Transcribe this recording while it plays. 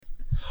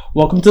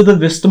Welcome to the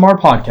Vistamar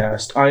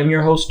podcast. I am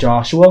your host,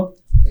 Joshua.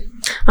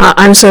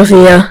 I'm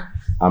Sophia.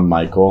 I'm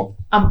Michael.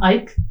 I'm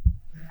Ike.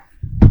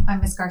 I'm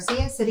Miss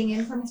Garcia, sitting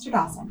in for Mr.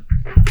 Dawson.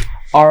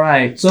 All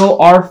right, so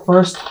our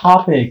first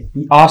topic,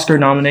 the Oscar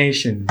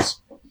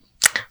nominations.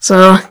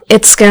 So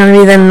it's going to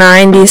be the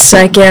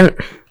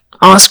 92nd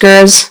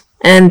Oscars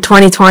in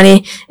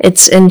 2020.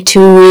 It's in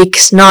 2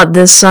 weeks, not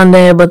this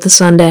Sunday, but the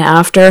Sunday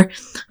after,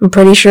 I'm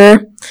pretty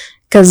sure.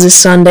 Because this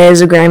Sunday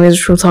is the Grammys,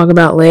 which we'll talk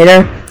about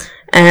later.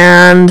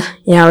 And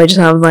yeah, we just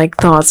have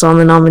thoughts on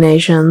the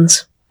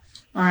nominations.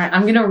 All right,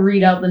 I'm going to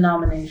read out the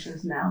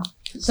nominations now.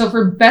 So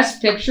for Best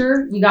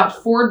Picture, we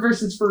got Ford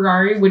versus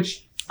Ferrari,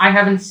 which I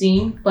haven't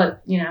seen,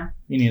 but, Me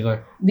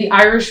neither. The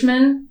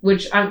Irishman,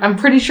 which I'm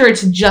pretty sure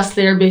it's just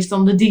there based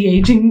on the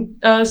de-aging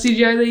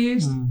CGI they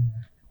used.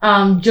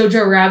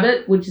 Jojo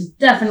Rabbit, which is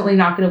definitely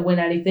not going to win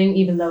anything,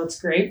 even though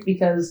it's great,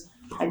 because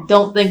I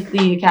don't think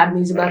the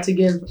Academy's about to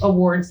give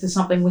awards to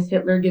something with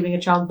Hitler giving a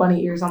child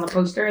bunny ears on the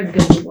poster, as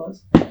good as it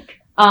was.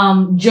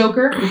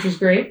 Joker, which was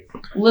great.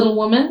 Little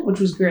Woman, which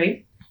was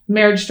great.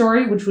 Marriage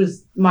Story, which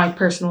was my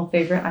personal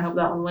favorite. I hope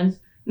that one wins.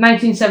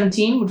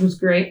 1917, which was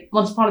great.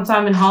 Once Upon a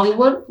Time in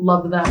Hollywood,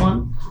 loved that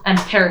one. And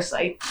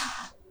Parasite.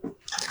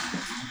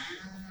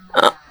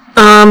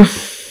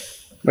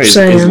 Wait,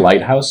 is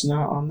Lighthouse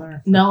not on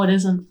there? No, it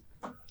isn't.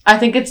 I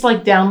think it's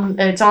down.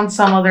 It's on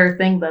some other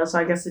thing though, so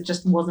I guess it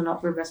just wasn't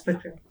up for Best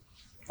Picture.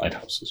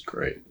 Lighthouse is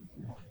great.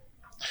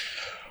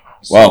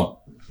 Well,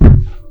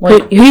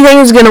 Who do you think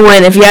is going to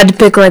win if you had to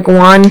pick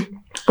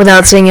one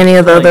without seeing any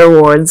of the other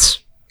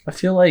awards? I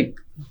feel like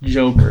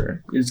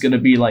Joker is going to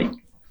be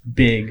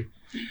big.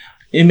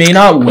 It may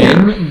not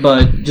win,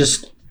 but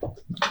just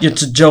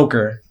it's a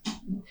Joker.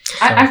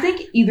 I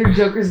think either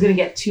Joker's going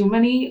to get too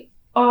many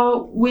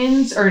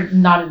wins or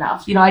not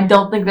enough. I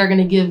don't think they're going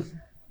to give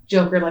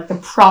Joker the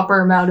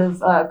proper amount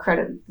of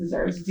credit it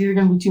deserves. It's either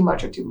going to be too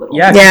much or too little.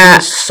 Yeah.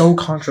 It's so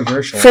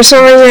controversial. For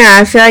some reason,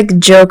 I feel like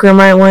Joker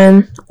might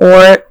win,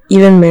 or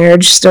even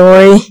Marriage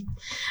Story.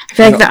 I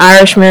feel like The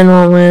Irishman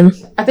won't win.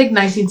 I think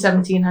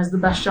 1917 has the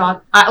best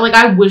shot.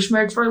 I wish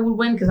Marriage Story would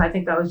win because I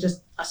think that was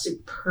just a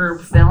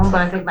superb film,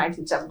 but I think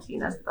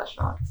 1917 has the best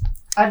shot.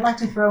 I'd like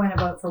to throw in a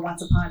vote for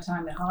Once Upon a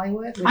Time in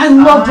Hollywood. I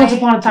loved Once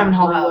Upon a Time in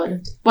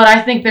Hollywood, but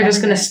I think they're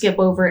just going to skip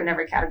over it in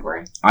every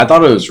category. I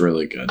thought it was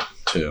really good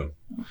too,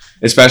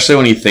 especially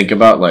when you think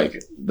about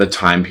the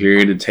time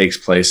period it takes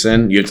place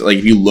in. You have to,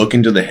 if you look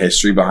into the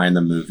history behind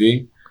the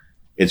movie,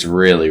 it's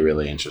really,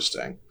 really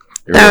interesting.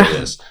 It really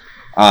is.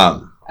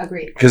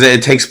 Agreed. Because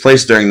it takes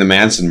place during the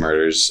Manson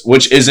murders,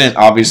 which isn't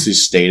obviously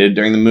stated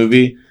during the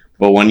movie,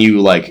 but when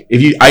you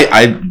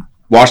I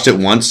watched it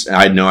once and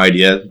I had no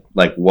idea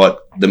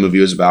what the movie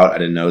was about. I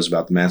didn't know it was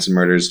about the Manson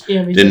murders.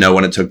 Yeah, didn't know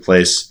when it took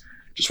place.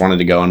 Just wanted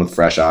to go in with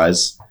fresh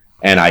eyes.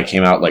 And I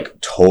came out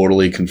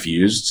totally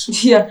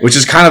confused. Yeah. Which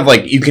is kind of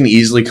you can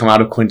easily come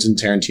out of Quentin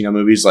Tarantino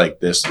movies like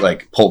this,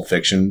 Pulp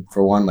Fiction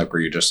for one, where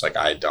you're just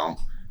I don't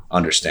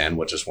understand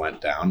what just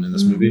went down in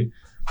this movie.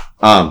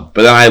 But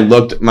then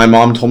my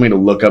mom told me to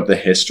look up the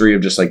history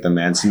of just the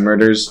Manson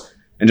murders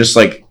and just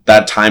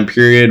that time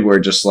period where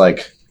just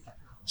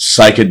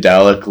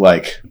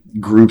psychedelic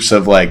groups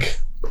of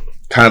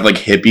kind of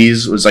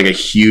hippies was a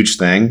huge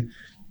thing,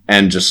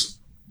 and just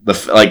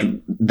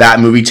that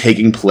movie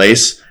taking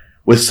place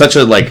with such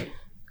a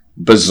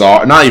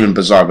bizarre, not even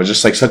bizarre, but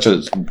just such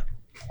a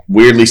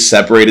weirdly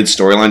separated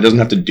storyline. Doesn't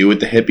have to do with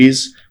the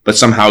hippies, but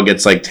somehow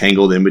gets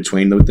tangled in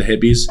between with the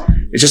hippies.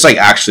 It's just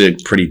actually a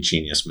pretty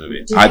genius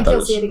movie. Do you think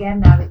you'll see it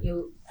again now that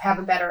you have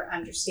a better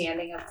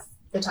understanding of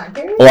the time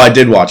period? Well, I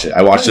did watch it.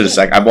 I watched it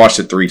I've watched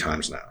it 3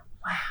 times now.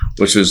 Wow.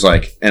 Which was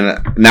and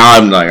now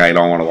I'm I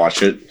don't want to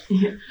watch it.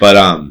 But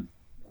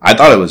I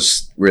thought it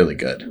was really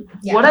good.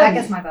 Yeah, that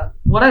gets my vote.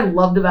 What I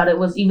loved about it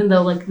was, even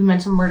though the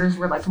Manson murders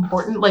were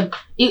important,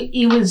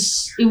 it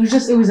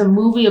was a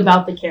movie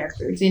about the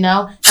characters, and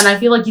I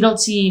feel you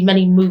don't see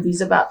many movies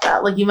about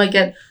that. You might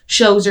get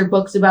shows or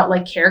books about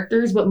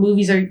characters, but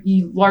movies are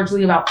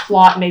largely about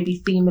plot,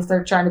 maybe theme if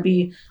they're trying to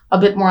be a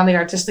bit more on the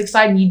artistic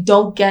side, and you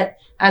don't get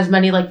as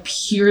many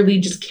purely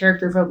just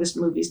character focused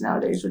movies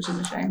nowadays, which is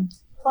a shame.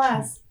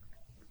 Plus,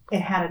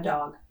 it had a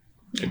dog.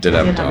 It did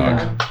have a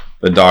dog.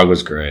 The dog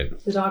was great.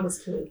 The dog was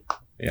cute.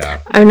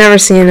 Yeah. I've never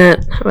seen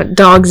it, but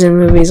dogs in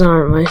movies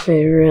aren't my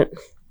favorite.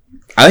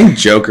 I think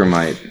Joker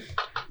might.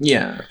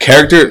 Yeah.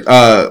 Character,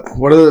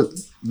 what are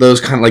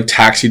those kind of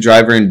Taxi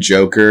Driver and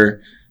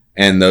Joker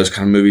and those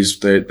kind of movies?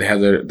 They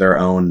have their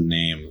own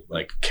name,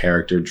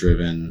 character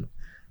driven,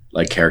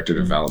 character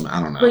development.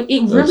 I don't know.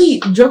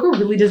 Joker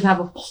really doesn't have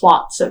a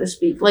plot, so to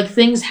speak.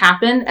 Things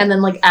happen, and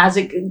then as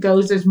it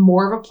goes, there's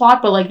more of a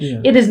plot, but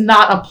it is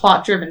not a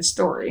plot driven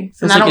story.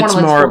 It's it's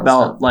more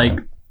about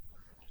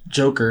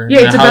Joker.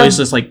 Yeah, it's how he's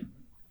just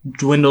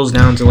dwindles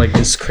down to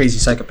this crazy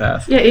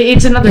psychopath. Yeah,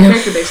 it's another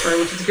character-based story,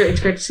 which is great. It's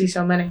great to see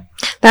so many.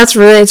 It's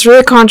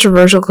really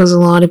controversial because a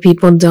lot of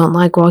people don't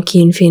like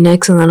Joaquin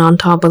Phoenix, and then on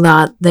top of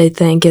that, they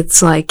think it's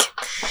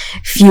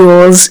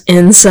fuels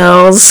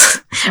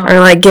incels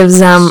or gives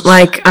them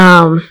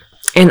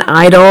an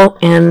idol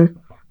in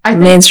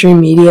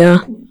mainstream media.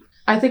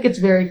 I think it's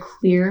very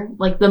clear.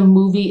 Like, the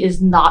movie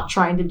is not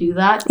trying to do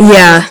that.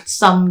 Yeah.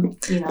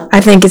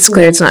 I think it's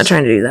clear it's not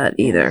trying to do that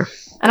either.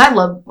 And I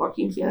love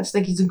Joaquin Phoenix. I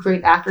think he's a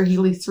great actor. He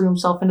really threw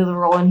himself into the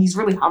role, and he's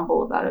really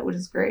humble about it, which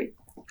is great.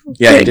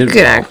 Yeah, he did.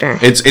 Good actor.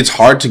 It's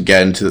hard to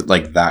get into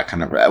like that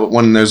kind of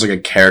when there's like a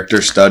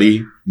character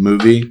study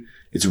movie.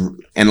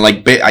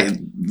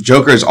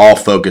 Joker is all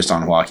focused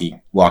on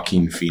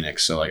Joaquin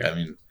Phoenix. So like, I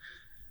mean,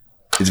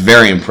 it's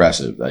very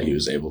impressive that he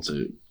was able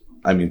to,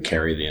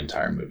 carry the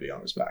entire movie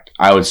on his back.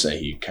 I would say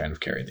he kind of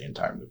carried the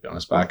entire movie on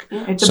his back.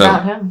 It's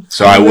about him.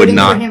 So I would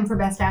not. For him for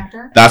Best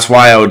Actor. That's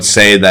why I would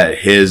say that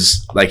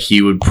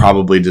he would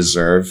probably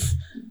deserve.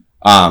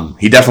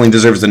 He definitely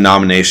deserves the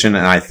nomination,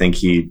 and I think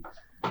he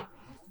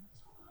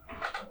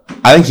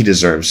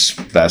deserves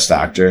Best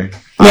Actor.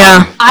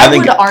 Yeah. I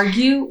would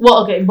argue.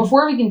 Well, okay.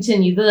 Before we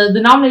continue,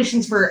 the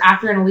nominations for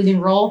actor in a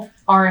leading role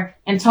are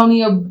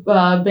Antonio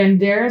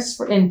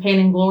Banderas in Pain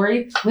and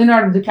Glory,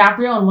 Leonardo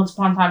DiCaprio in Once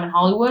Upon a Time in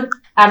Hollywood,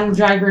 Adam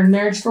Driver in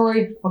Marriage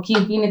Story,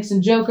 Joaquin Phoenix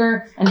in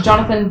Joker, and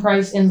Jonathan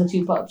Pryce in The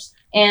Two Popes.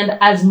 And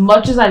as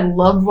much as I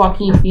love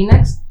Joaquin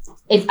Phoenix,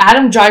 if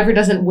Adam Driver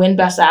doesn't win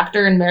Best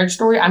Actor in Marriage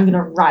Story, I'm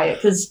gonna riot.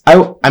 Because I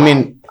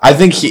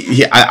think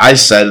I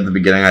said at the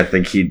beginning, I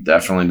think he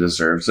definitely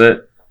deserves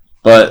it.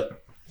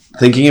 But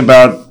thinking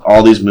about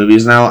all these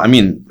movies now,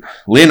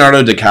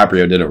 Leonardo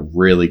DiCaprio did a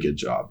really good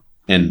job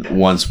in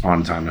Once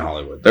Upon a Time in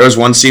Hollywood. There was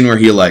one scene where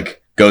he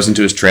like goes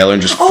into his trailer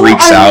and just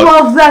freaks out. I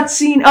love that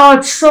scene. Oh,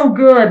 it's so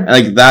good.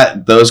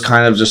 And those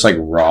kind of just like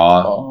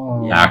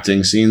raw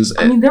acting scenes.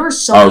 There were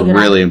so are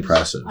really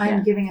impressive. I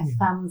am giving a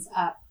thumbs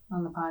up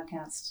on the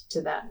podcast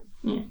to that.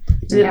 Yeah.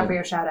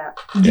 DiCaprio shout out.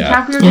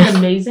 DiCaprio did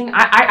amazing.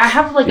 I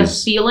have like a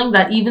feeling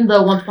that even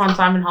though Once Upon a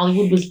Time in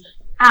Hollywood was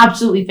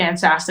absolutely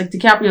fantastic,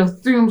 DiCaprio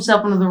threw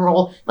himself into the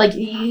role. Like,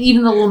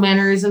 even the little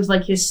mannerisms,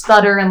 like his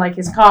stutter and like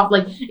his cough,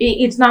 like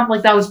it's not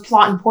like that was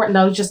plot important.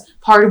 That was just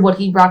part of what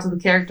he brought to the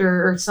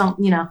character, or some,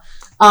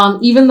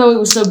 even though it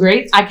was so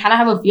great, I kind of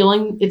have a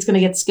feeling it's going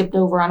to get skipped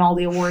over on all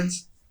the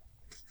awards.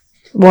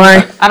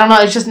 Why? I don't know.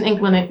 It's just an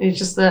inkling. It's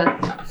just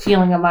a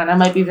feeling of mine. I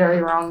might be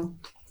very wrong.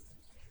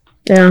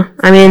 Yeah,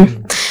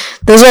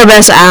 those are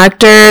Best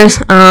Actors.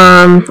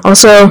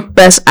 Also,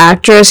 Best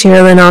Actress. Here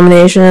are the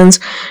nominations: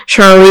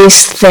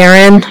 Charlize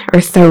Theron, or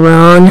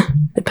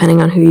Theron,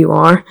 depending on who you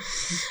are.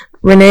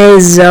 Renee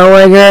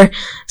Zellweger,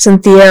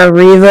 Cynthia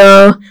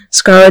Erivo,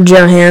 Scarlett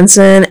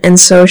Johansson, and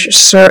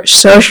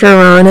Saoirse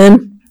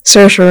Ronan.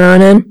 Saoirse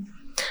Ronan.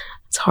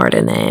 It's hard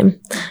to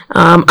name.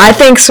 I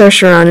think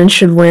Saoirse Ronan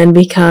should win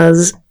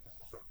because,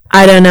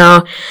 I don't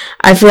know,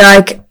 I feel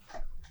like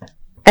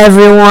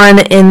everyone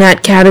in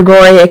that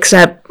category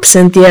except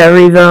Cynthia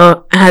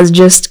Erivo has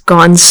just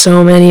gotten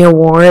so many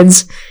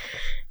awards.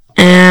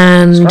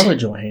 And Scarlett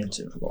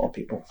Johansson, of all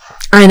people.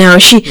 I know.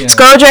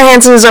 Scarlett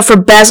Johansson is up for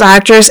Best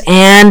Actress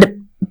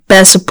and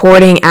Best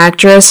Supporting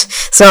Actress.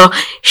 So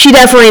she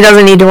definitely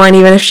doesn't need to win,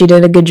 even if she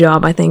did a good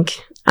job, I think.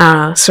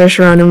 Saoirse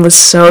Ronan was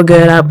so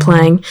good at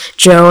playing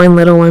Jo in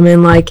Little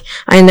Women. Like,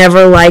 I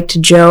never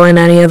liked Jo in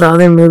any of the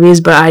other movies,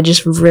 but I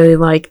just really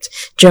liked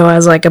Jo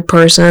as like a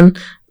person.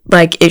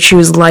 Like, she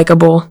was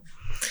likable,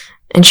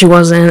 and she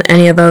wasn't in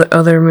any of the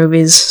other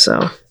movies,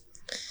 so,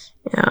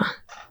 yeah.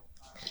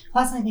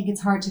 Plus, I think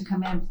it's hard to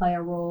come in and play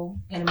a role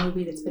in a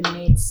movie that's been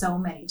made so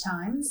many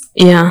times.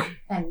 Yeah.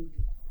 And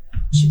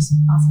she's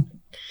awesome.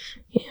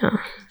 Yeah.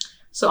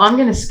 So I'm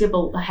going to skip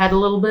ahead a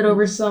little bit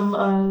over some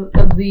of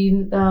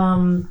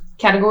the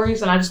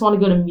categories, and I just want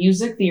to go to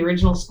music, the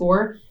original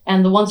score,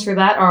 and the ones for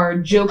that are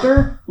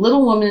Joker,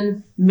 Little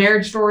Woman,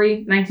 Marriage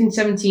Story,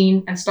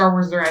 1917, and Star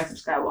Wars: The Rise of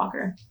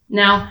Skywalker.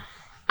 Now,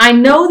 I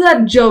know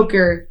that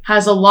Joker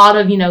has a lot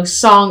of,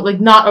 song, like,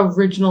 not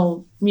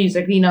original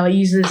music. It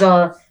uses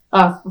Frank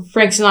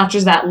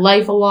Sinatra's That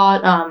Life a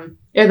lot,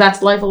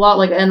 That's Life a lot,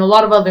 like, and a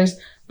lot of others.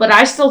 But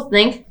I still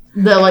think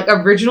the, like,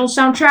 original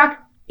soundtrack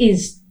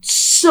is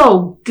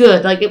so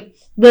good. Like,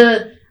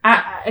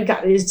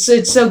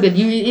 it's so good.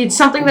 It's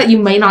something that you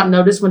may not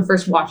notice when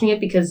first watching it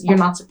because you're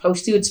not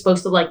supposed to. It's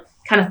supposed to, like,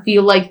 kind of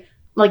feel like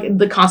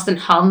the constant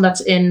hum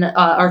that's in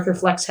Arthur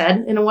Fleck's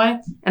head in a way.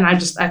 And I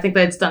think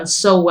that it's done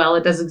so well.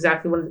 It does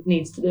exactly what it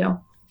needs to do.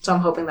 So I'm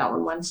hoping that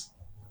one wins.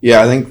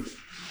 Yeah, I think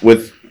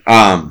with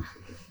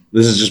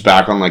this is just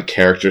back on like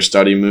character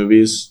study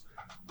movies.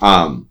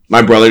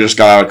 My brother just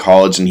got out of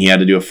college and he had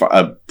to do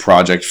a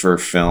project for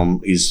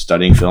film. He's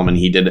studying film and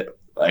he did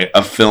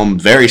a film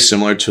very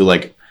similar to,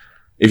 like,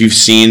 if you've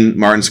seen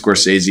Martin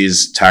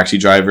Scorsese's Taxi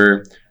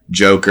Driver,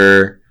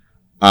 Joker,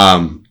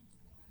 a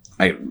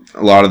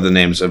lot of the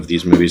names of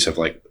these movies have,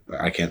 like,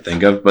 I can't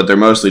think of, but they're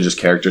mostly just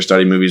character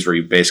study movies where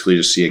you basically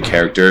just see a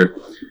character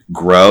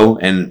grow.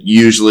 And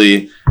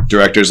usually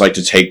directors like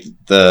to take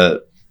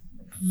the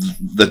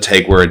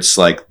take where it's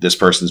like this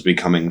person's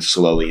becoming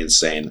slowly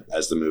insane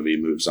as the movie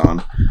moves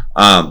on.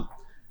 And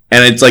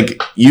it's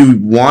like you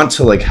want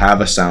to, like,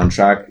 have a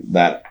soundtrack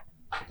that,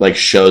 like,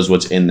 shows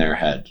what's in their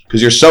head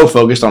because you're so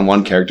focused on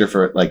one character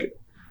for like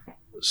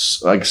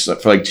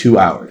 2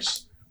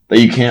 hours that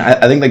you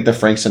can't. I think, like, the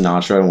Frank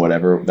Sinatra and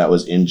whatever that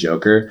was in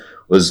Joker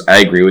was, I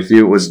agree with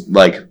you, it was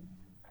like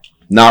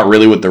not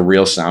really what the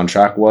real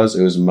soundtrack was.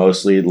 It was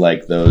mostly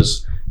like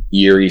those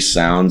eerie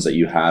sounds that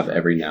you have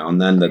every now and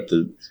then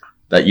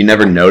that you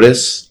never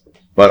notice,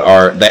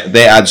 but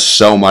they add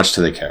so much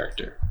to the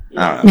character.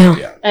 I don't know.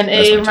 Yeah. And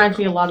it reminds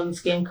me a lot of this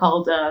game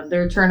called The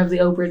Return of the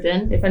Obra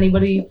Dinn. If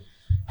anybody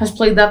has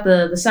played that,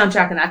 the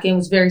soundtrack in that game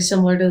was very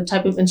similar to the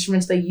type of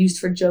instruments they used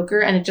for Joker,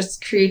 and it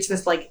just creates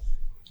this like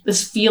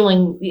this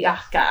feeling. Yeah,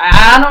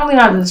 I don't really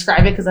know how to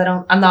describe it because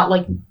I'm not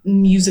like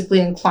musically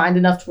inclined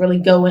enough to really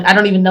go in. I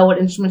don't even know what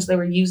instruments they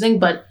were using,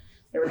 but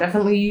they were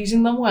definitely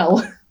using them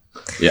well.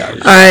 Yeah.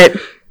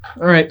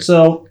 All right.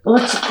 So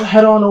let's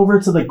head on over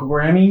to the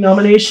Grammy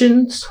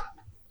nominations.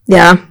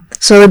 Yeah.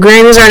 So the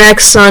Grammys are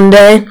next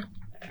Sunday,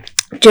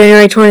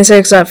 January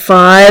 26th at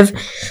 5.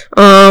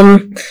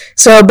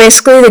 So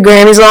basically the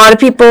Grammys, a lot of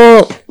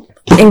people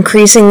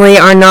increasingly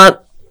are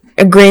not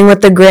agreeing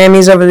with the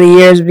Grammys over the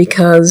years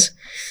because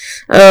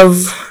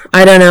of,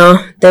 I don't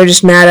know, they're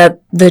just mad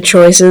at the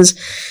choices.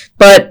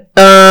 But,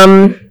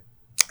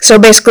 so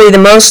basically the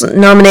most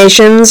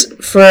nominations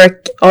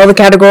for all the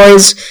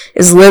categories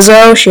is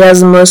Lizzo. She has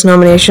the most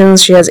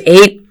nominations. She has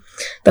 8.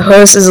 The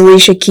host is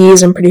Alicia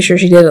Keys. I'm pretty sure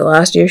she did it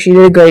last year. She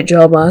did a great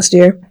job last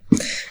year.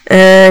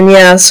 And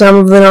yeah, some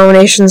of the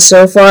nominations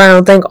so far, I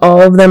don't think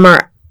all of them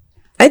are...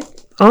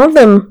 all of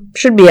them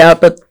should be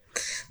out, but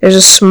there's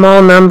a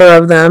small number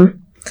of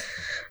them.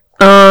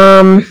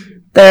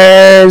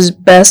 There's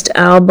Best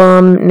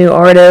Album, New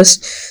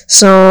Artist,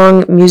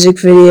 Song,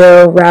 Music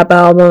Video, Rap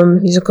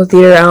Album, Musical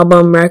Theater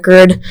Album,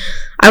 Record.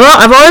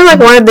 I've always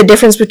wanted the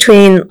difference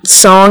between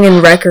song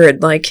and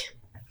record.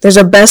 There's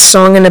a best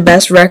song and a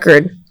best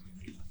record.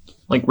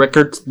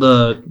 Record's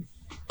the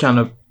kind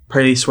of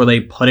place where they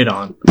put it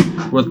on,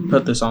 where they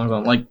put the songs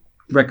on,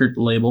 record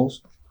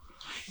labels.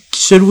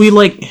 Should we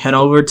head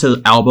over to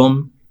the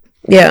album?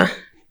 Yeah.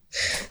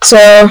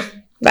 So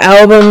the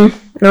album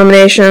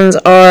nominations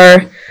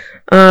are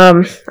I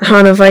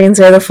don't know if I can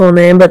say the full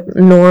name, but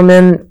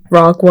Norman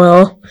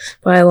Rockwell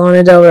by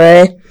Lana Del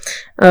Rey.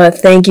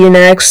 Thank You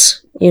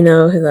Next. You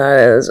know who that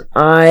is.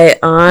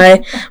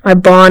 I by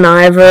Bon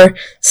Iver.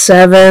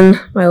 7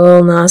 by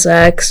Lil Nas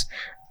X.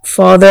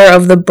 Father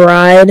of the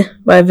Bride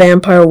by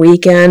Vampire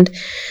Weekend.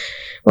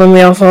 When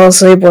We All Fall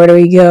Asleep, Where Do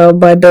We Go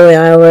by Billie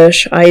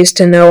Eilish. I Used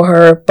to Know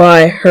Her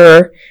by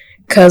Her.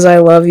 'Cause I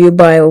Love You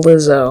by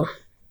Lizzo.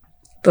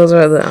 Those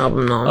are the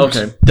album noms.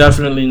 Okay,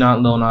 definitely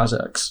not Lil Nas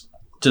X.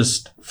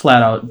 Just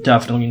flat out,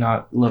 definitely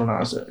not Lil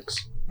Nas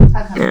X.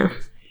 Okay. Yeah.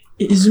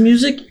 His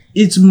music,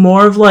 it's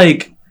more of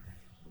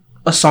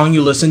a song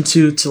you listen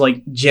to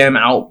jam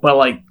out,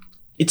 but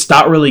it's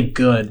not really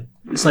good.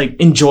 It's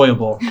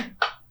enjoyable.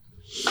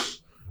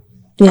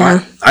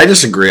 Yeah. I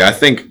disagree. I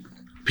think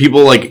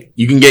people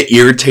you can get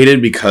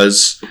irritated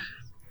because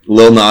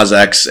Lil Nas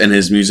X and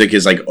his music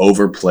is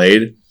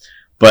overplayed,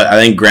 but I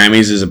think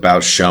Grammys is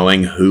about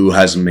showing who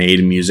has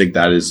made music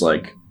that is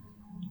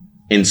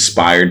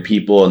inspired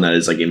people and that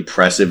is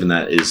impressive and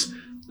that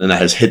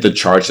has hit the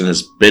charts and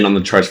has been on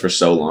the charts for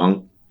so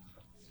long.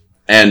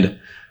 And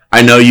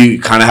I know you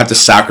kind of have to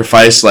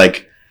sacrifice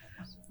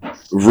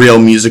real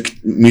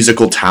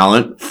musical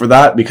talent for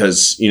that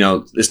because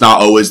it's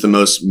not always the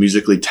most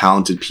musically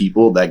talented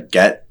people that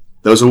get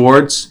those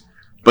awards,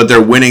 but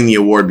they're winning the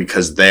award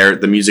because they're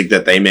the music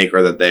that they make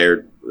or that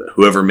they're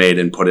whoever made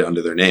and put it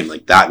under their name.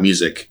 That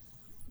music,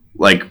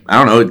 I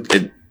don't know,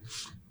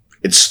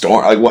 it's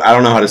storm. I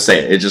don't know how to say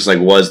it. It just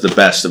was the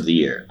best of the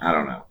year. I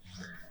don't know.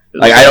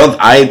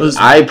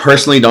 I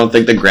personally don't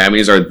think the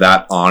Grammys are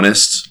that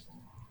honest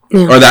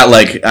or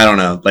that I don't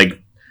know,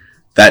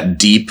 that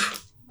deep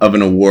of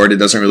an award. It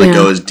doesn't really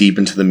go as deep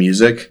into the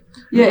music.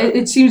 Yeah,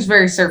 it seems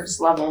very surface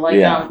level.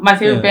 My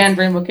favorite band,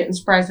 Rainbow Kitten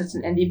Surprise, it's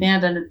an indie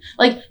band, and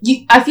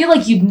I feel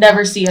like you'd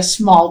never see a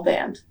small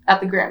band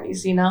at the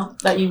Grammys.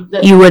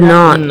 You would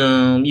not.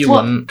 No, you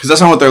wouldn't. Because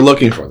that's not what they're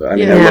looking for. Though.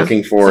 They're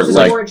looking for It's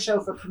an award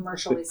show for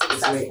commercially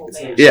successful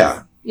bands.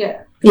 Yeah.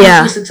 Yeah.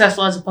 Yeah.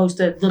 Successful as opposed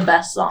to the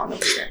best song of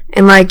the year.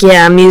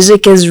 And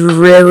music is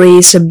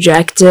really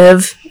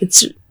subjective.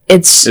 It's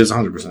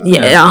 100%.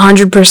 Yeah,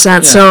 100%. Yeah.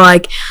 So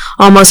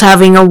almost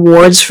having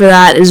awards for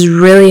that is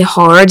really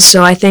hard.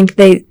 So I think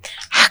they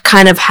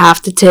kind of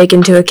have to take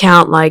into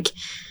account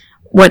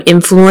what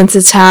influence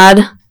it's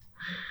had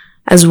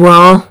as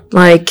well.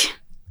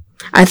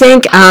 I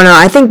think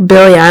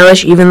Billie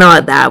Eilish, even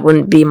though that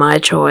wouldn't be my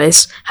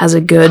choice, has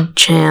a good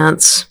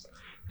chance.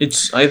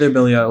 It's either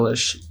Billie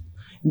Eilish.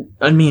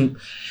 I mean,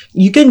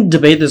 you can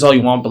debate this all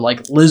you want, but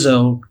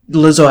Lizzo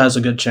has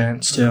a good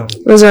chance too.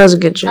 Lizzo has a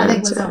good chance. I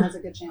think Lizzo has a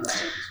good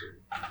chance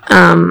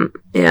too.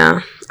 Yeah.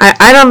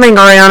 I don't think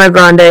Ariana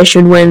Grande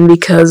should win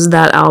because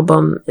that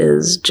album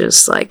is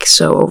just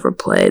so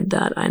overplayed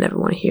that I never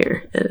want to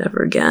hear it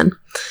ever again.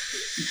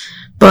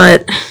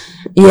 But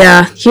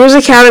yeah, here's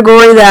a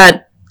category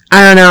that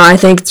I don't know, I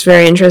think it's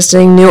very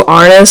interesting. New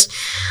artist,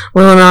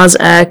 Lil Nas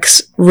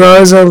X,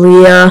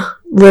 Rosalia,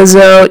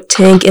 Lizzo,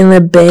 Tank and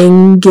the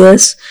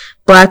Bangus,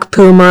 Black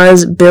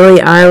Pumas, Billie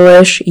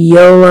Eilish,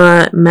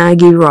 Yola,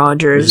 Maggie This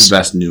Rogers. is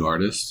best new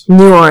artist.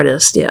 New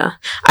artist, yeah.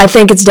 I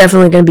think it's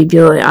definitely going to be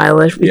Billie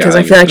Eilish because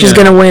I feel like she's yeah.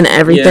 going to win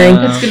everything.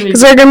 Yeah. It's gonna be.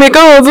 Because they're going to be like,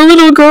 oh, the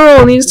little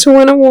girl needs to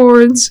win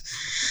awards.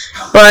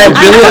 But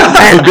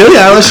Billie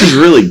Eilish is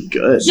really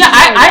good. Yeah,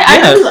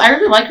 Yeah. I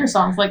really like her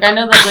songs. Like I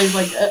know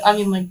that I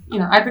mean like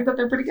I think that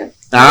they're pretty good.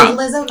 Is Ah,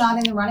 Lizzo not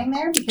in the running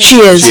there? Because She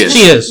is. She is. She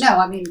is. No,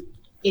 I mean,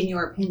 in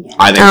your opinion.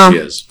 I think Oh. she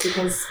is.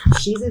 Because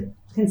she's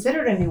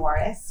considered a new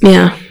artist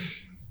yeah.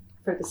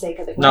 for the sake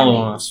of the Not Lil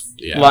Grammys. Nas.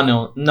 Yeah.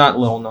 Not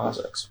Lil Nas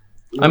X.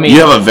 I mean,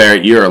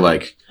 You're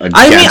like. I mean,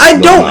 I against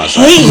Lil don't Nas X.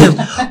 hate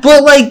him,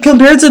 but like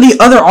compared to the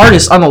other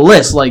artists on the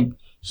list, like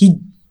he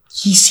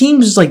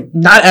seems like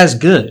not as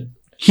good.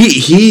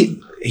 He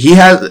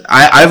has.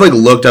 I've like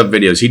looked up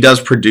videos. He does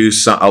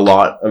produce a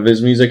lot of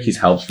his music. He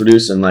helps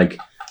produce, and like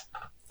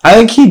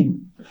I think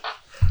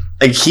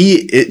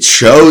it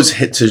shows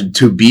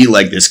to be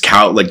like this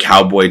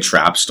cowboy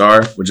trap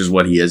star, which is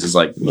what he is. Is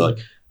like I'm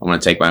gonna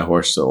take my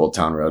horse to Old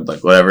Town Road,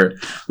 like whatever.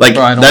 Like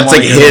Bro, I don't that's wanna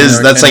like hear his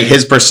the that's like lyric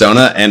his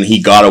persona, and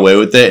he got away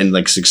with it, and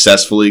like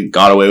successfully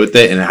got away with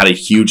it, and had a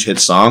huge hit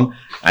song.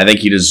 I think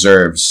he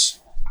deserves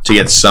to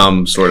get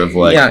some sort of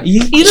like He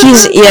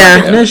He's- yeah.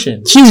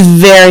 recognition. He's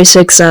very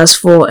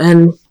successful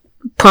and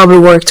probably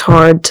worked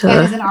hard And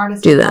as to. an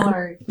artist do of that.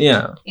 color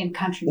Yeah, in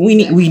country we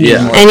music. need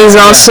Yeah. more. And he's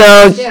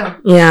also,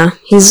 do.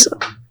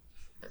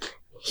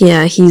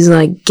 he's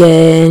like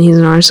gay and he's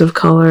an artist of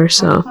color,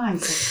 so. Fine,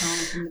 so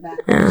Thomas in the back.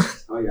 Yeah.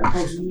 Oh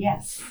yeah.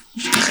 Yes.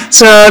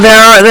 So there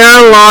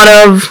are a lot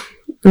of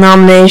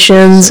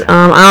nominations.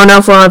 I don't know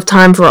if we'll have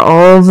time for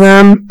all of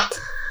them.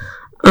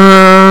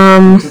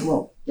 Talk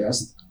about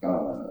best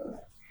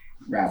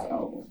rap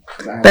album.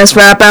 'Cause I have Best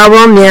rap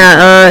album,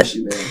 yeah.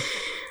 issue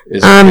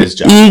there. is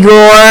Jack.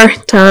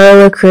 Igor,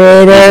 Tyler the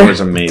Creator, Igor's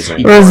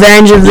amazing.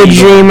 Revenge of the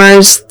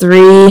Dreamers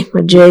 3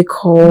 by J.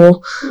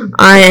 Cole,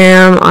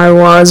 I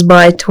Was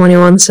by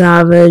 21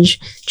 Savage,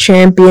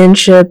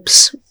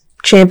 Championships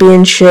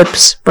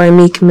by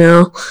Meek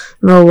Mill,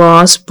 and The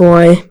Lost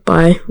Boy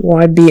by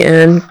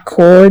YBN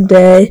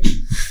Corday.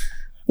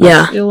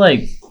 Yeah.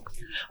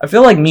 I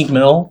feel like Meek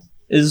Mill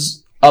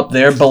is up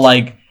there, but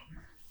like,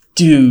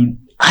 dude,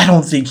 I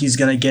don't think he's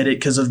gonna get it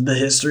because of the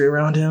history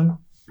around him.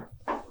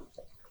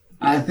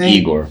 I think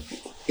Igor.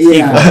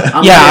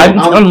 Yeah,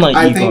 I'm like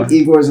I Igor. think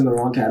Igor's in the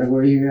wrong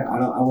category here.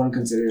 I wouldn't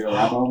consider it a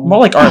rap album. More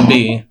like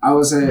R&B. I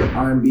would say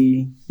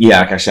R&B. Yeah,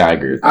 actually, I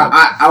agree with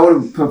that. I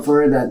would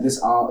prefer that this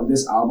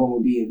album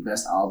would be in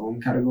best album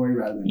category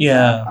rather than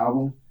Yeah. rap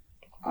album.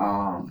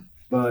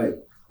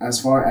 But as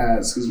far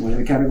as who's winning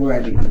the category,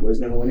 I think Igor's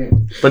gonna win it.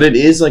 But it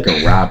is like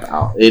a rap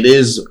album. It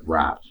is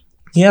rap.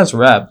 He has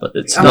rap, but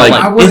it's I not mean,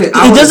 like I wouldn't- it I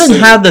wouldn't doesn't say-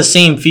 have the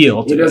same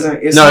feel. It To it. doesn't.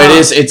 It's No, not, it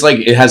is. It's like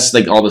it has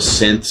like all the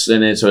synths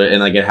in it, so and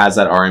like it has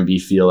that R&B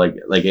feel, like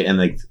and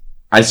like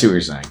I see what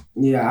you're saying.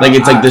 Yeah, Like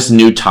it's like this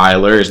new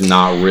Tyler is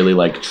not really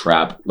like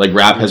trap. Like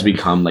rap has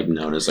become like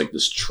known as like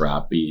this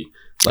trappy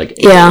like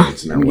Yeah.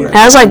 808s and It whatever.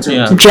 has like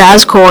Yeah.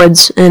 jazz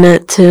chords in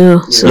it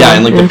too. So, Yeah,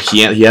 and like the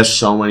piano, he has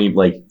so many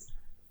like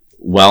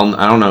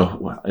I don't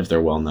know if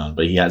they're well known,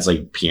 but he has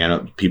like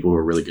piano people who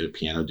are really good at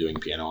piano doing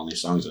piano on these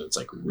songs, and it's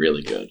like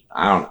really good.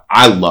 I don't know.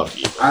 I loved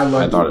it. I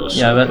loved thought it Igor. was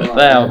Yeah,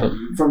 that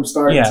album. From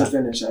start Yeah. to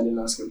finish, I did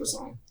not skip a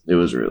song. It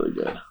was really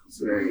good. It's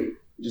very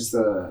just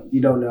you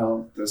don't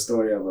know the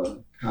story of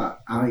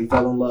how he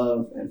fell in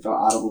love and fell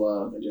out of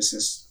love and just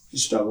his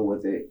struggle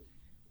with it.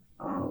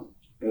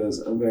 It was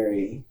a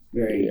very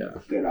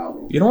good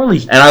album. You don't really.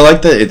 And I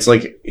like that it's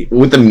like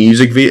with the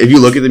music video. If you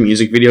look at the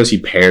music videos he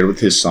paired with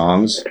his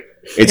songs,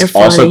 it's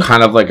They're also funny.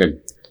 kind of like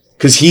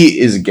because he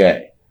is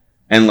gay,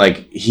 and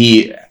like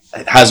he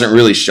hasn't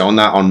really shown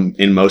that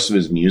in most of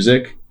his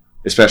music,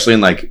 especially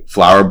in like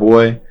Flower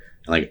Boy and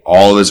like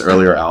all of his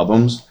earlier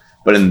albums.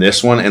 But in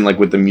this one, and like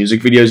with the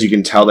music videos, you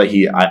can tell that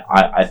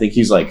I think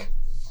he's like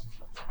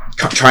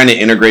trying to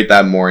integrate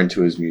that more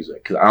into his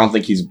music, because I don't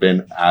think he's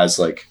been as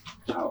like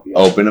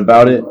open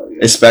about it,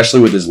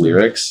 especially with his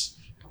lyrics.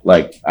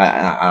 Like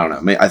I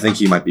don't know. I think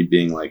he might be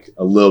being like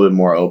a little bit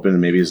more open,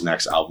 and maybe his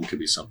next album could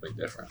be something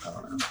different. I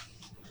don't know.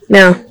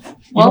 Yeah.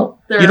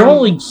 Well, You don't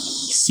really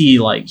see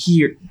like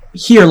hear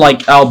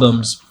like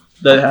albums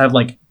that have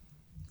like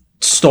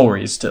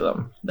stories to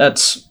them.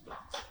 That's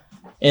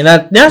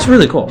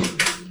really cool.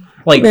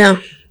 Like Yeah.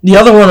 the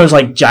other one was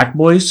like Jack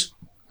Boys.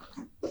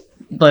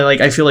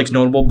 Like I feel like it's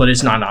notable, but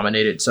it's not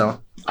nominated.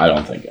 So I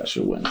don't think I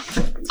should win,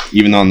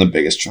 even though I'm the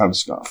biggest Travis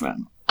Scott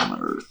fan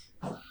on earth.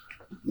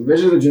 The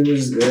Vision of the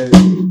Dreamers is good.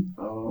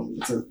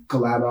 It's a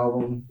collab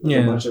album with Yeah.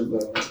 a bunch of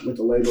with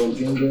the label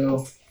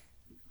Dreamville.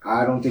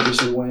 I don't think it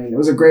should win. It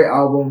was a great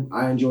album.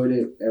 I enjoyed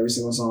it, every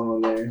single song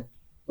on there.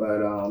 But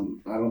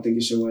I don't think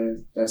it should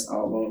win Best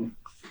Album.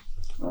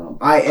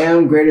 I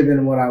Am Greater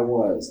Than What I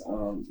Was.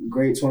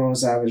 Great 21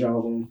 Savage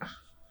album.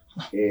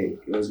 It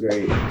was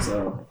great.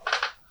 So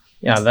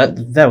yeah,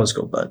 that was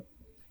cool. But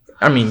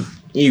I mean,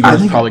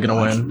 Igor's probably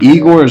gonna win.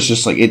 Igor is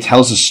just like, it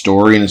tells a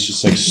story, and it's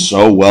just like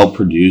so well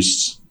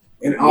produced.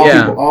 and all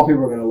Yeah. people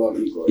are gonna love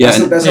Igor.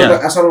 Igor. Yeah, That's yeah.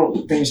 why I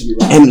don't think it should be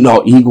rap. And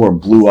no, Igor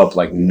blew up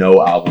like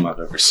no album I've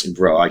ever seen,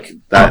 bro. Like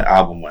that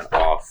album went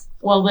off.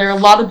 Well, there are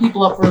a lot of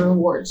people up for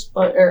awards.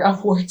 But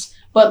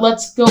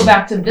let's go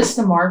back to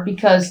Vistamar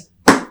because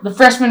the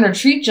Freshman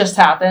Retreat just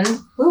happened.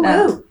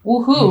 Woo-hoo.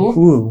 Woohoo.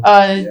 Ooh.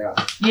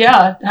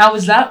 Yeah. How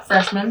was that,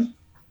 Freshman?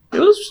 It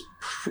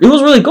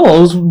was really cool.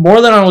 It was more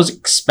than I was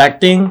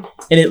expecting,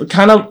 and it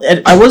kind of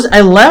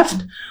I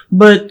left,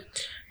 but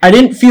I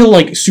didn't feel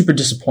like super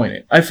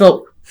disappointed. I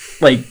felt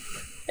like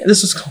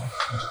this is cool.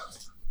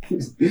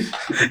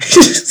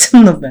 It's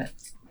in the back.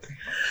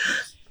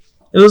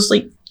 It was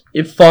like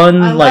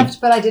fun. I like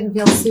left, but I didn't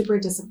feel super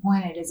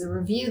disappointed. It's a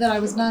review that I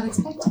was not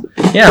expecting.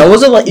 yeah, it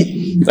wasn't like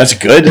That's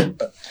good.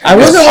 I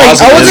wasn't like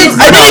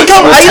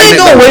I didn't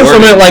go away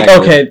from it like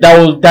okay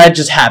that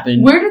just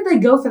happened. Where did they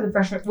go for the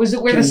freshman? Was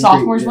it where the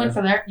sophomores went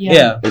for their?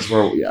 Yeah. It's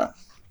where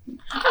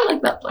I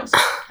like that place.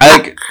 I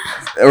think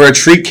a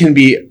retreat can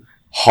be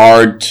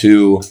hard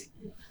to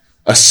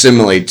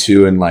assimilate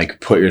to and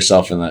like put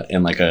yourself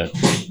in like a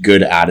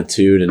good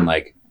attitude and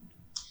like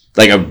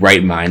a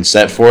right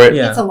mindset for it.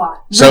 Yeah. It's a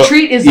lot. So,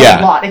 Retreat is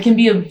a lot. It can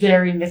be a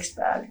very mixed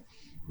bag.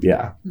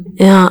 Yeah.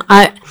 Yeah,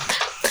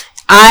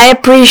 I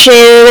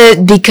appreciated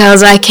it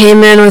because I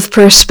came in with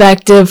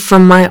perspective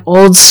from my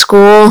old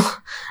school.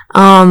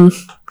 I'm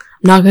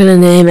not gonna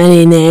name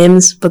any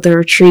names, but the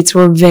retreats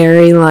were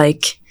very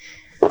like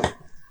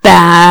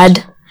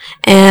bad,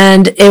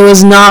 and it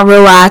was not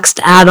relaxed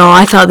at all.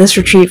 I thought this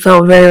retreat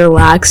felt very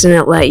relaxed, and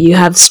it let you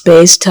have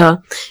space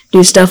to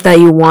do stuff that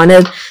you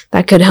wanted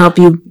that could help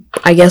you,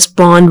 I guess,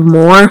 bond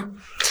more.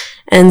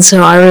 And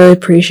so I really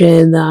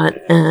appreciated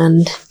that,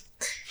 and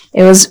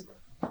it was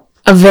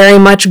a very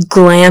much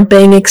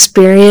glamping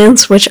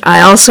experience, which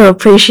I also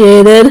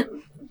appreciated.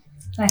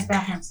 Nice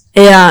bathrooms.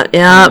 Yeah.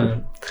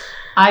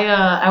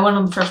 I went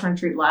on the freshman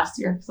retreat last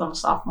year because I'm a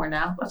sophomore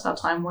now. That's how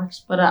time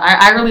works. But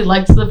I really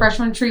liked the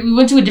freshman retreat. We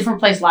went to a different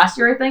place last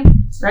year, I think.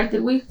 Right?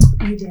 Did we?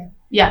 You did.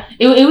 Yeah.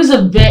 It was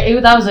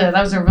that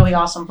was a really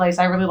awesome place.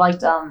 I really liked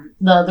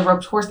the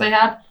ropes course they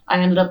had. I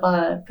ended up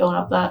going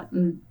up that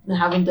and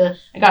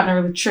I got in a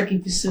really tricky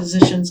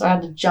position, so I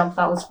had to jump.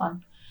 That was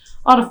fun.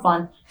 A lot of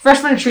fun.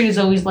 Freshman retreat is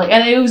always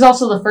and it was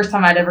also the first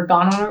time I'd ever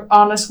gone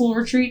on a school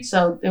retreat,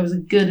 so it was a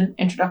good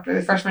introductory.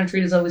 The freshman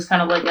retreat is always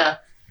kind of like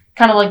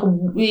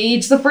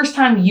it's the first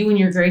time you and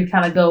your grade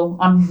kind of go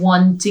on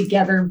one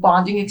together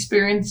bonding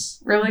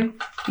experience, really,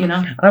 And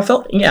I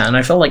felt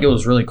like it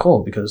was really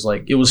cool because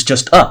like it was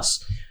just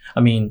us.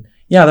 I mean,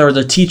 yeah, there were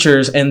the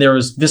teachers and there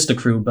was Vista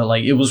Crew, but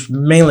like it was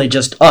mainly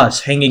just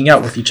us hanging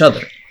out with each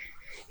other.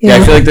 Yeah,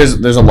 I feel like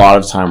there's a lot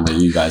of time where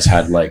you guys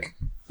had like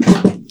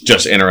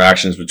just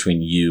interactions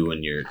between you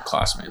and your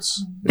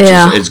classmates.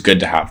 It's good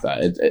to have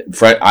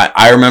that.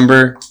 I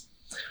remember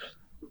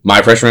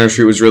my freshman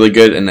retreat was really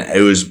good, and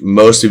it was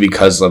mostly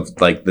because of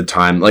like the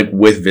time, like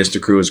with Vista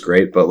Crew was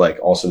great, but like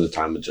also the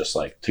time of just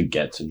like to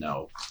get to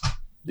know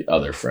the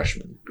other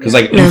freshmen, because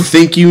like you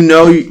think you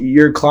know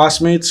your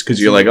classmates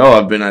because you're like, oh,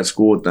 I've been at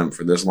school with them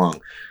for this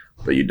long.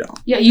 But you don't.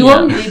 Yeah,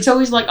 it's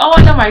always like, oh,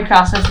 I know my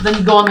classmates, but then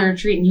you go on the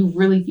retreat and you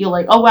really feel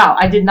like, oh, wow,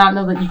 I did not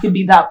know that you could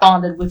be that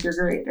bonded with your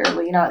grade. Or,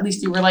 at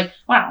least you were like,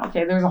 wow,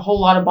 okay, there's a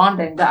whole lot of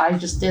bonding that I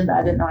just did that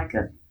I didn't know I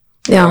could.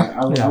 Yeah.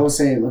 I would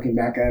say, looking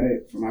back at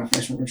it for my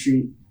freshman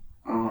retreat,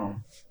 I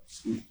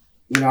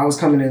was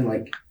coming in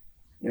like,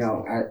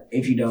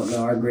 if you don't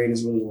know, our grade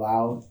is really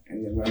loud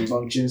and then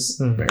rambunctious.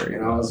 Very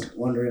and I was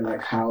wondering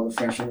like how the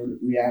freshmen would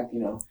react,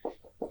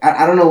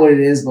 I don't know what it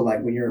is, but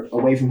like when you're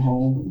away from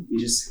home, you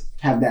just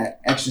have that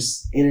extra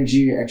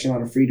energy, extra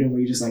amount of freedom where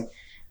you're just like,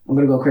 I'm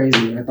gonna go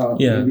crazy. And I thought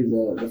maybe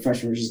the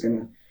freshmen were just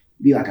gonna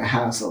be like a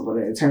hassle, but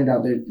it turned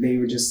out that they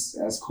were just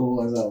as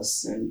cool as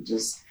us and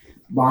just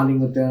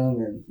bonding with them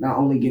and not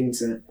only getting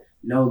to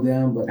know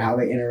them, but how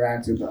they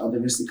interact with the other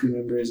Vista Crew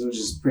members. It was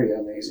just a pretty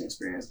amazing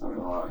experience, not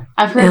gonna lie.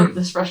 I've heard that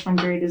this freshman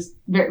grade is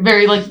very,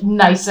 very like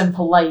nice and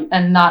polite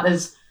and not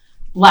as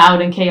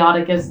loud and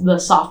chaotic as the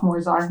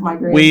sophomores are. My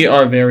grade. We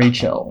are very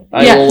chill.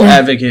 I will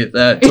advocate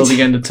that till the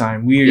end of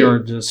time. We are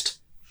just.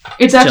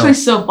 It's actually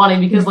so funny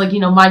because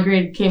my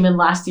grade came in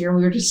last year and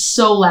we were just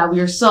so loud. We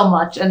were so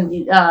much and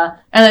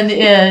then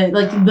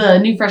the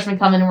new freshmen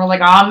come in and we're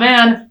like, oh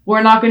man,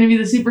 we're not going to be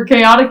the super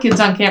chaotic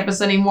kids on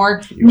campus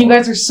anymore. And you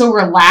guys are so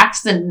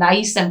relaxed and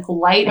nice and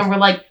polite and we're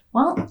like,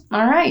 well,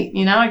 all right,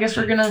 I guess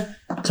we're gonna.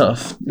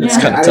 Tough. It's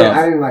kind of tough.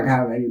 I didn't like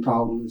have any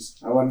problems.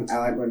 I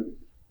like when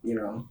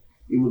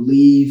we would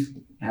leave,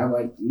 have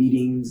like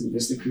meetings and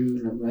Vista Crew,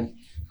 and I'm like,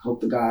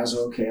 hope the guys are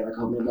okay. Like,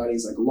 hope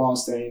nobody's like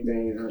lost or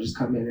anything. And I just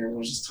come in there,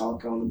 everyone's just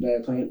talking on the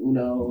bed, playing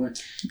Uno. And,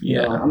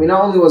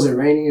 not only was it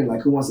raining and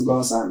like who wants to go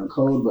outside in the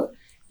cold, but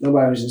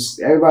everybody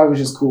was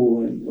just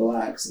cool and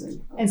relaxed.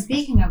 And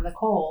speaking of the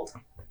cold,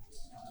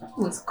 it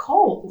was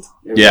cold.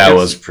 Yeah, it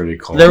was pretty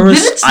cold. There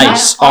was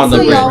ice on the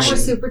also, y'all bridge. were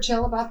super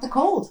chill about the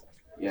cold.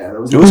 Yeah, It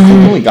was cold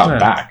when we got Yeah.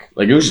 back.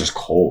 Like, it was just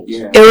cold.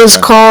 Yeah. It was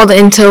cold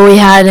until we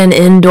had an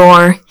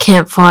indoor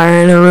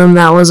campfire in a room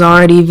that was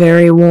already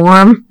very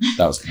warm.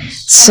 That was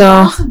nice. So,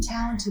 Awesome,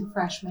 talented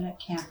freshmen at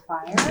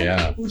Campfire.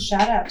 Yeah. Well,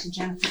 shout out to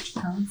Jennifer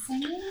Chacon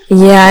singing.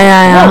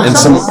 yeah. And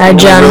some Really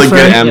really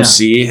good Jennifer.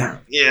 MC. Yeah.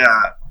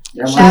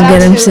 Yeah, Shout man. out Good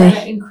to MC.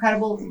 an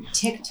incredible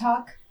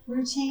TikTok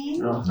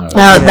routine. Oh.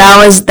 That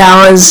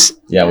was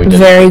Yeah, we did.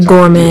 very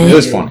gourmet. It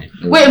was funny. It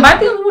was- Wait, am I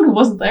the only one who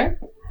wasn't there?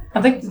 I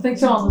think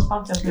so on this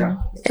podcast. Maybe. Yeah,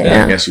 I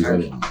Yeah. guess you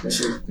would. That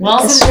shit-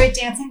 Well, Some great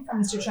dancing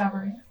from Mr.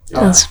 Chabri.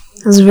 That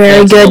was very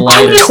That's good.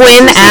 hilarious.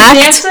 Twin act.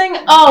 dancing.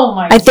 Oh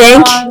my! I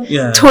think. God.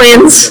 Yeah.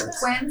 Twins.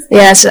 Twins.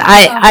 Yes,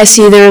 I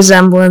see the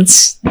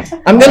resemblance.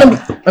 I'm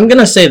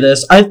gonna say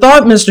this. I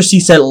thought Mr. C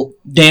said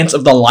dance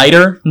of the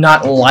lighter,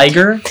 not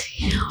liger.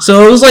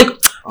 So it was like It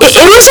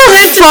was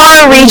a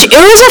far reach. It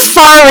was a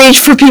far reach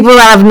for people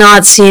that have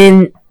not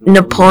seen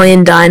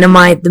Napoleon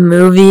Dynamite, the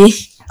movie.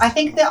 I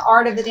think the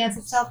art of the dance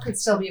itself could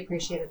still be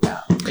appreciated though.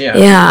 yeah.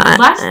 Yeah.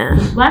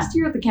 Last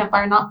year at the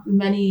campfire, not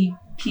many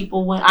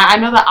people went. I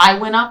know that I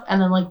went up and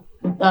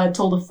then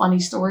told a funny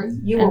story.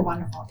 You were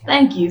wonderful.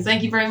 Thank you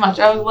very much.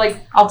 I was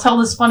like, I'll tell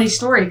this funny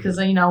story because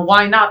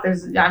why not?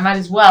 I might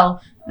as well.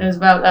 It was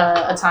about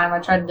a time I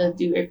tried to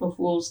do April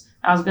Fools.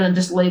 I was gonna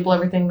just label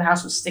everything in the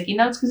house with sticky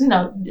notes because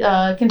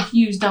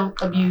confuse, don't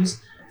abuse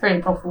for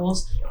April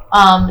Fools.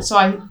 So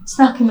I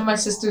snuck into my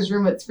sister's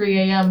room at 3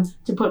 a.m.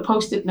 to put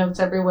Post-it notes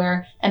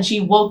everywhere, and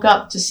she woke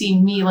up to see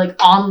me like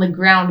on the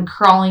ground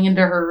crawling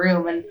into her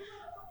room, and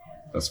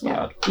That's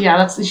bad.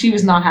 she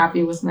was not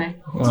happy with me.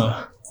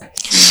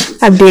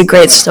 That'd be a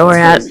great story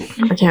at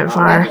a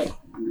campfire.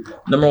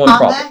 Number one On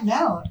problem. that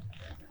note,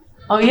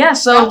 Oh yeah,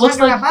 so it looks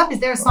time to like wrap up. Is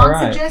there a song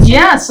Alright. suggestion?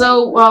 yeah.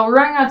 So we're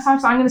running out of time,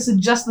 so I'm going to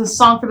suggest this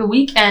song for the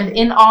week, and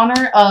in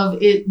honor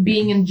of it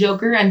being in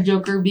Joker and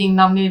Joker being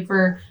nominated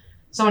for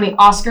so many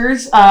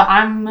Oscars,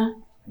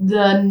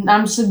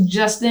 I'm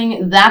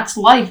suggesting "That's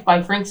Life"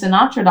 by Frank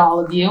Sinatra to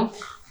all of you.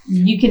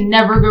 You can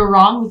never go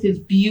wrong with his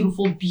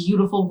beautiful,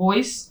 beautiful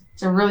voice.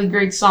 It's a really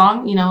great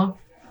song.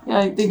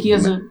 I think he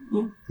has a.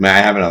 May I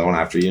have another one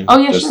after you? Oh,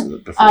 yeah, Just sure.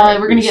 before I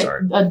We're gonna get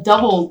restart. a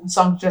double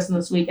song suggestion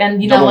this week,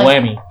 and Double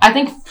whammy. I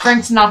think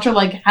Frank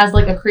Sinatra has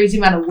a crazy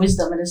amount of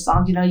wisdom in his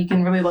songs. You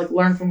can really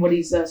learn from what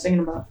he's singing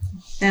about.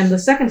 And the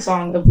second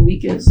song of the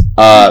week is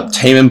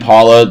Tame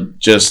Impala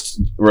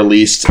just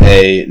released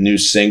a new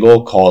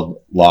single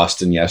called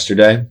 "Lost in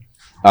Yesterday."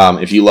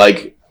 If you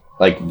like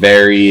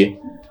very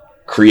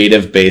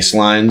creative bass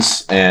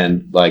lines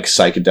and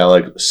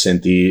psychedelic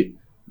synthy,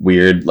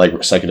 weird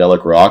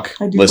psychedelic rock,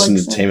 I do listen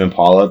like to that. Tame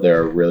Impala.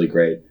 They're really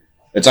great.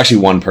 It's actually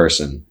one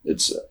person.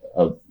 It's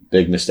a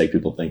big mistake.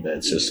 People think that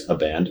it's just a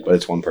band, but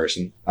it's one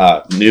person.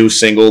 New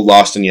single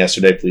 "Lost in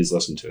Yesterday." Please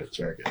listen to it. It's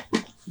very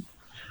good.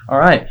 All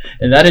right,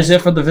 and that is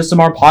it for the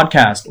Vistamar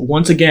podcast.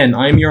 Once again,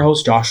 I am your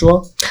host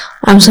Joshua.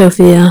 I'm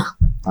Sophia.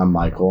 I'm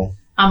Michael.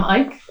 I'm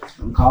Ike.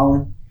 I'm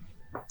Colin.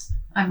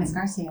 I'm Miss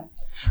Garcia.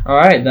 All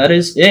right, that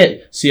is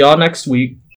it. See y'all next week.